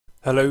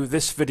Hello,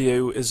 this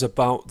video is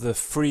about the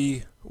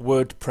free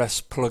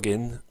WordPress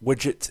plugin,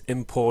 Widget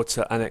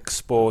Importer and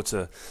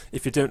Exporter.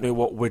 If you don't know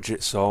what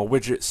widgets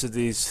are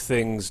these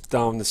things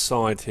down the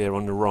side here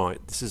on the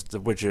right. This is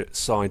the widget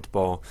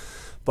sidebar.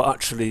 But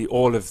actually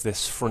all of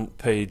this front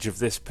page of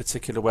this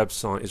particular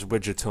website is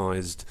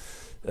widgetized.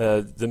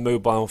 The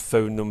mobile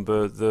phone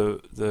number,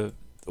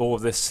 all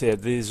of this here,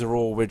 these are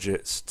all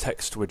widgets,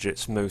 text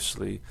widgets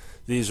mostly.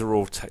 These are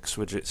all text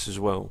widgets as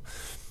well.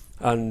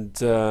 And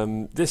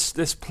this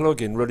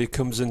plugin really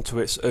comes into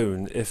its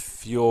own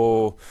if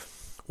you're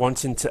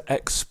wanting to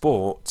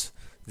export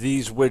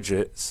these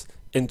widgets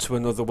into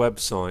another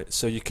website.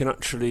 So you can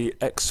actually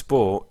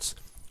export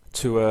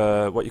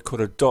to what you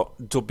call a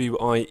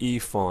 .wie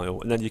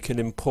file, and then you can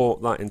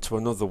import that into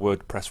another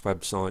WordPress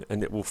website,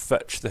 and it will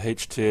fetch the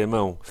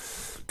HTML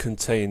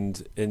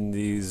contained in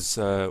these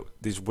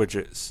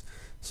widgets.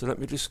 So let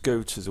me just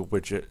go to the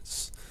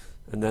widgets,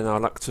 and then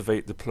I'll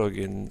activate the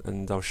plugin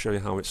and I'll show you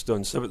how it's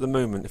done. So at the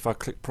moment, if I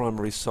click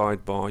primary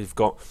sidebar, you've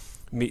got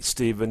Meet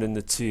Stephen in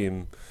the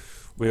team.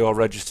 We are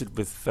registered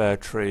with Fair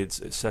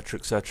Trades, etc.,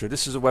 etc.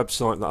 This is a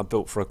website that I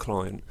built for a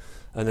client,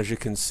 and as you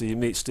can see,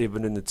 Meet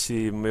Stephen in the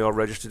team, we are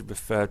registered with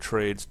Fair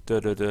Trades, blah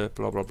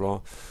blah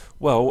blah.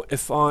 Well,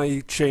 if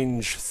I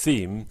change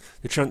theme,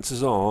 the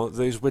chances are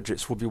those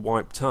widgets will be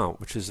wiped out,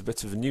 which is a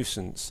bit of a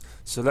nuisance.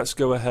 So let's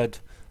go ahead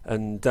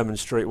and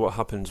demonstrate what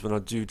happens when I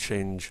do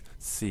change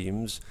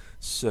themes.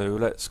 So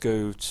let's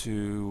go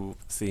to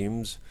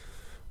themes,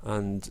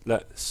 and now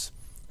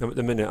at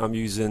the minute I'm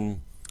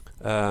using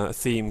a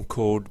theme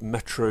called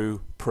Metro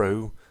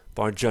Pro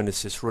by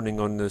Genesis, running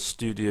on the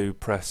Studio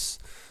Press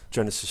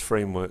Genesis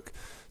framework.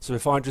 So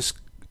if I just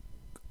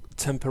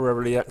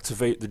temporarily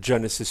activate the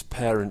Genesis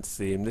parent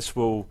theme, this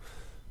will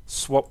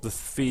swap the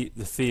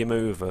theme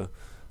over,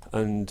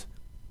 and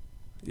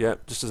yeah,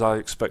 just as I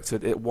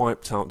expected, it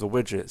wiped out the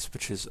widgets,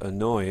 which is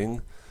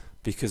annoying,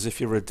 because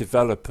if you're a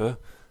developer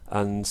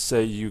and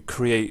say you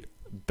create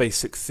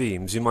basic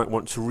themes, you might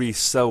want to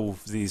resell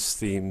these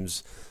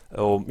themes,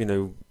 or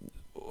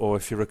or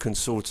if you're a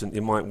consultant,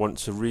 you might want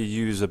to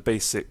reuse a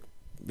basic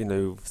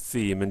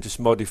theme and just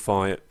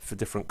modify it for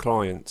different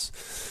clients.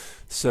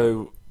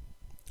 So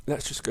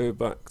let's just go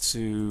back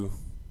to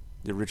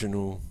the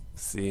original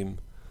theme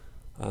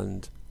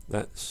and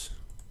let's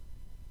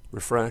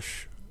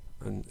refresh,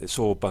 and it's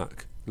all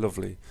back.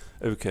 Lovely.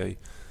 Okay,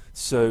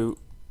 so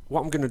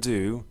what I'm going to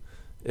do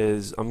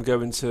is I'm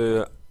going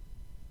to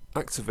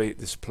activate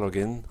this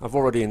plugin. I've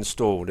already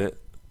installed it,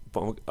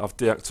 but I've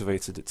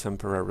deactivated it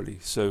temporarily.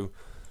 So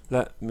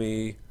let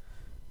me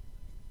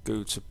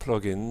go to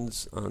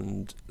plugins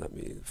and let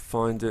me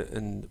find it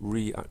and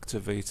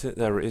reactivate it.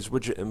 There it is,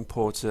 Widget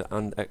Importer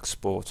and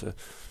Exporter.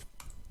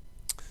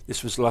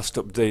 This was last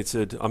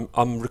updated.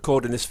 I'm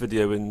recording this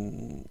video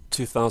in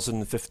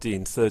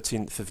 2015,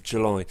 13th of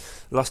July.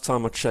 Last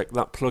time I checked,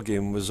 that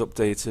plugin was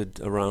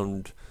updated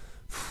around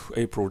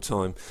April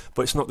time,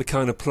 but it's not the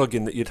kind of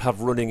plugin that you'd have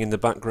running in the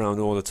background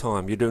all the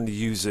time. You'd only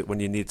use it when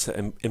you need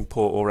to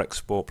import or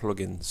export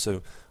plugins.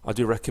 So I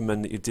do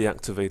recommend that you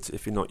deactivate it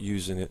if you're not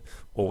using it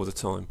all the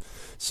time.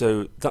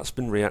 So that's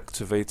been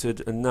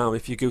reactivated, and now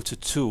if you go to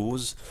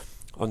Tools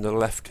on the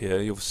left here,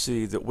 you'll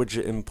see that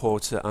Widget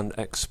Importer and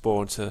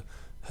Exporter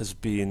has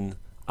been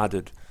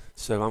added.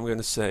 So I'm going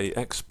to say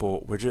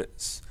Export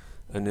Widgets,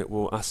 and it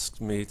will ask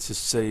me to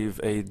save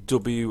a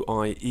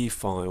WIE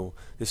file.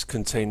 This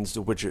contains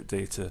the widget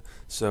data.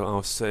 So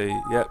I'll say,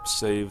 yep,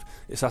 save.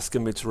 It's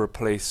asking me to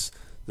replace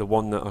the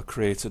one that I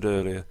created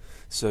earlier.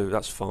 So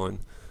that's fine.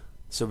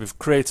 So we've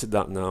created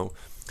that now.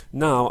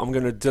 Now I'm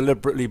going to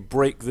deliberately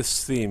break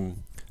this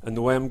theme. And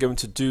the way I'm going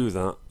to do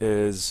that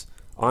is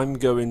I'm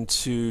going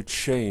to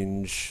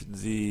change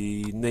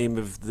the name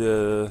of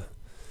the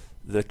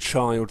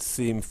child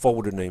theme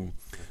folder name.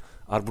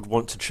 I would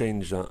want to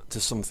change that to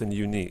something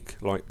unique,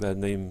 like their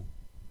name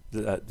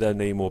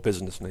or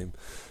business name.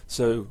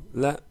 So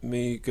let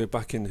me go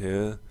back in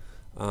here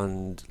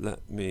and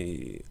let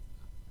me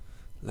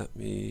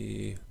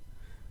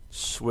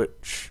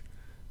switch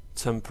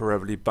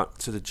temporarily back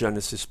to the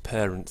Genesis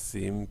parent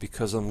theme,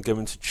 because I'm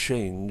going to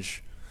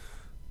change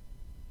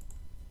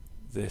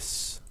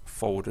this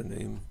folder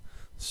name.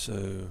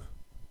 So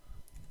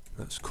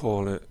let's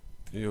call it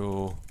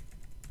Your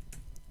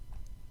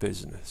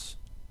Business,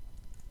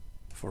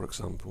 for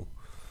example,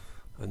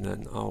 and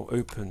then I'll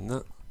open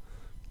that.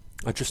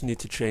 I just need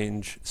to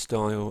change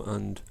style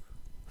and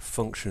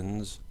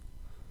functions,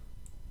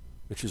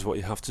 which is what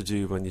you have to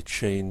do when you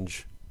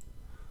change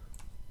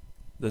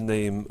the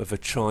name of a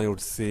child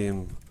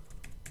theme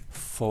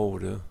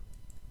folder.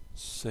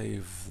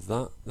 Save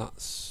that.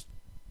 That's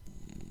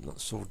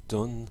all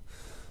done.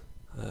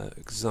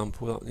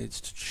 Example that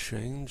needs to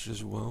change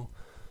as well.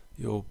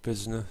 Your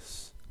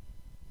Business.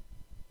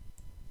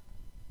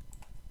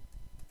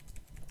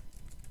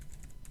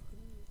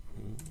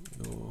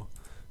 Your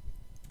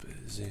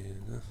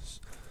Business.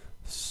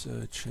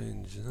 So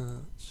change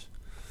that,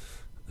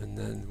 and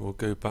then we'll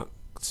go back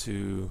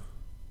to,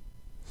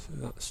 so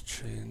that's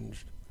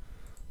changed.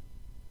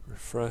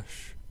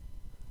 Refresh.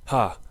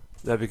 Ha!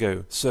 There we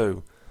go.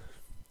 So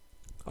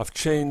I've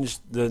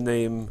changed the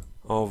name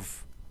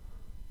of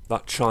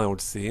that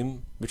child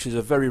theme, which is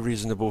a very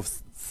reasonable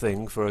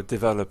thing for a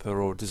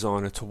developer or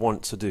designer to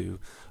want to do,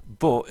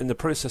 but in the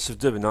process of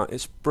doing that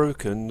it's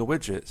broken the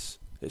widgets,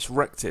 it's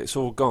wrecked it, it's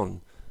all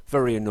gone.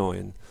 Very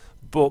annoying.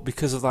 But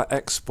because of that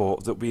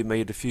export that we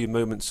made a few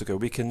moments ago,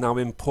 we can now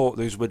import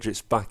those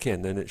widgets back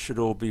in and it should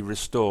all be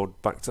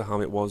restored back to how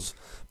it was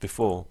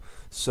before.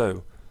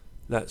 So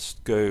let's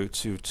go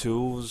to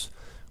Tools,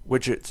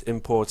 Widget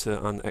Importer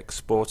and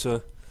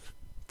Exporter,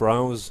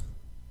 browse,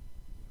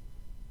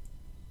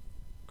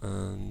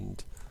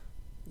 and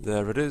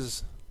there it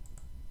is.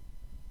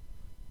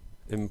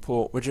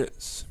 Import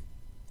widgets.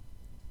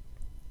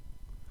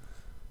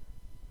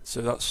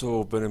 So that's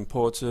all been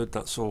imported,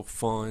 that's all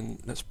fine.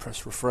 Let's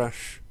press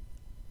refresh.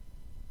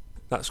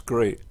 That's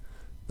great.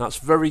 That's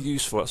very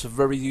useful. That's a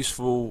very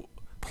useful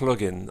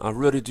plugin. I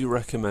really do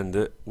recommend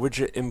it.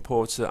 Widget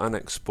Importer and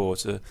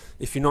Exporter.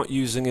 If you're not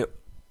using it,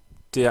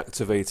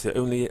 deactivate it.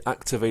 Only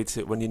activate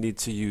it when you need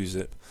to use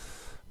it.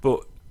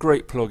 But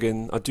great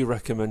plugin. I do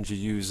recommend you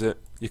use it.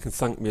 You can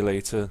thank me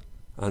later.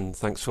 And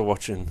thanks for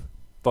watching.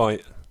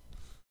 Bye.